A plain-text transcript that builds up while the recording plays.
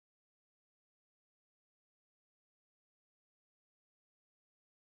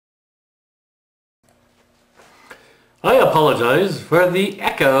I apologize for the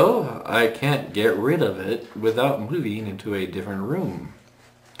echo. I can't get rid of it without moving into a different room.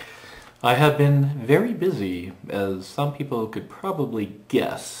 I have been very busy, as some people could probably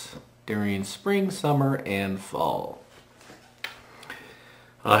guess, during spring, summer, and fall.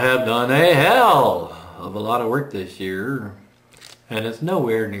 I have done a hell of a lot of work this year, and it's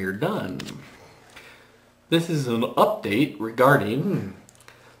nowhere near done. This is an update regarding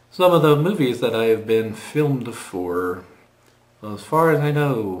some of the movies that I have been filmed for. As far as I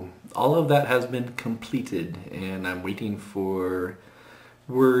know, all of that has been completed, and I'm waiting for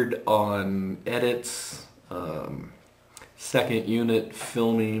word on edits, second unit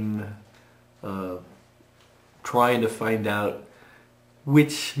filming, trying to find out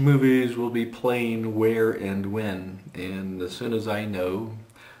which movies will be playing where and when. And as soon as I know,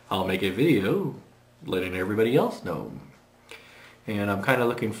 I'll make a video letting everybody else know. And I'm kind of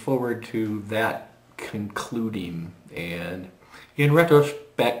looking forward to that concluding. And in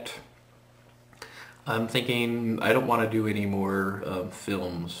retrospect, I'm thinking I don't want to do any more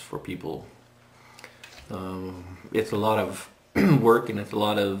films for people. It's a lot of work, and it's a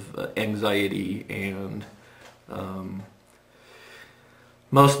lot of anxiety, and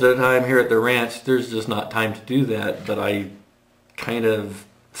most of the time here at the ranch there's just not time to do that, but I kind of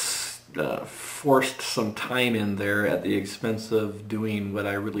forced some time in there at the expense of doing what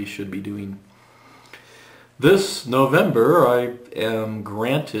I really should be doing. This November I am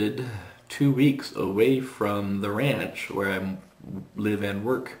granted 2 weeks away from the ranch where I live and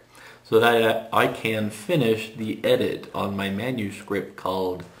work, so that I can finish the edit on my manuscript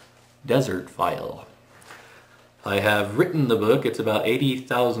called Desertphile. I have written the book. It's about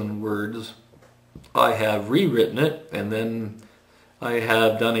 80,000 words. I have rewritten it, and then I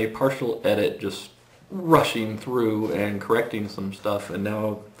have done a partial edit, just rushing through and correcting some stuff, and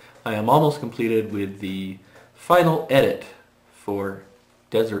now I am almost completed with the final edit for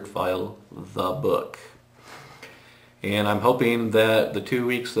Desertphile, the book. And I'm hoping that the 2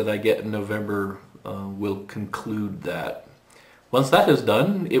 weeks that I get in November will conclude that. Once that is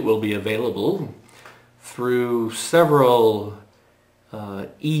done, it will be available through several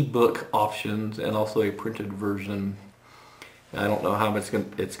ebook options and also a printed version. I don't know how much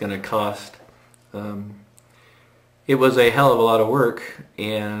it's going to cost. It was a hell of a lot of work,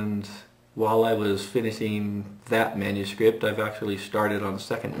 and while I was finishing that manuscript, I've actually started on the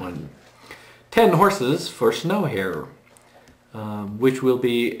second one. 10 Horses for Snow Hare, which will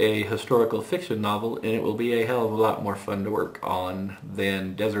be a historical fiction novel, and it will be a hell of a lot more fun to work on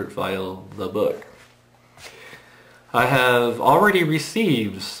than Desertphile, the book. I have already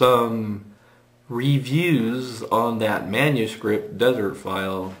received some reviews on that manuscript,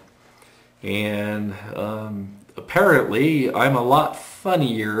 Desertphile, and apparently I'm a lot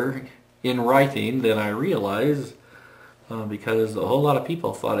funnier in writing than I realized, because a whole lot of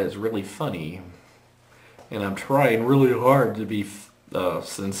people thought it was really funny, and I'm trying really hard to be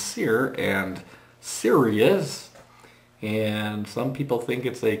sincere and serious, and some people think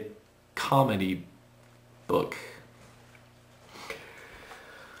it's a comedy book.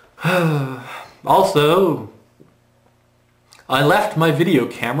 Also, I left my video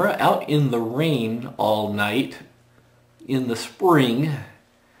camera out in the rain all night in the spring,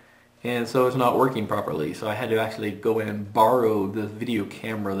 and so it's not working properly, so I had to actually go in and borrow the video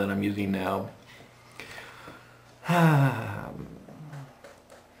camera that I'm using now.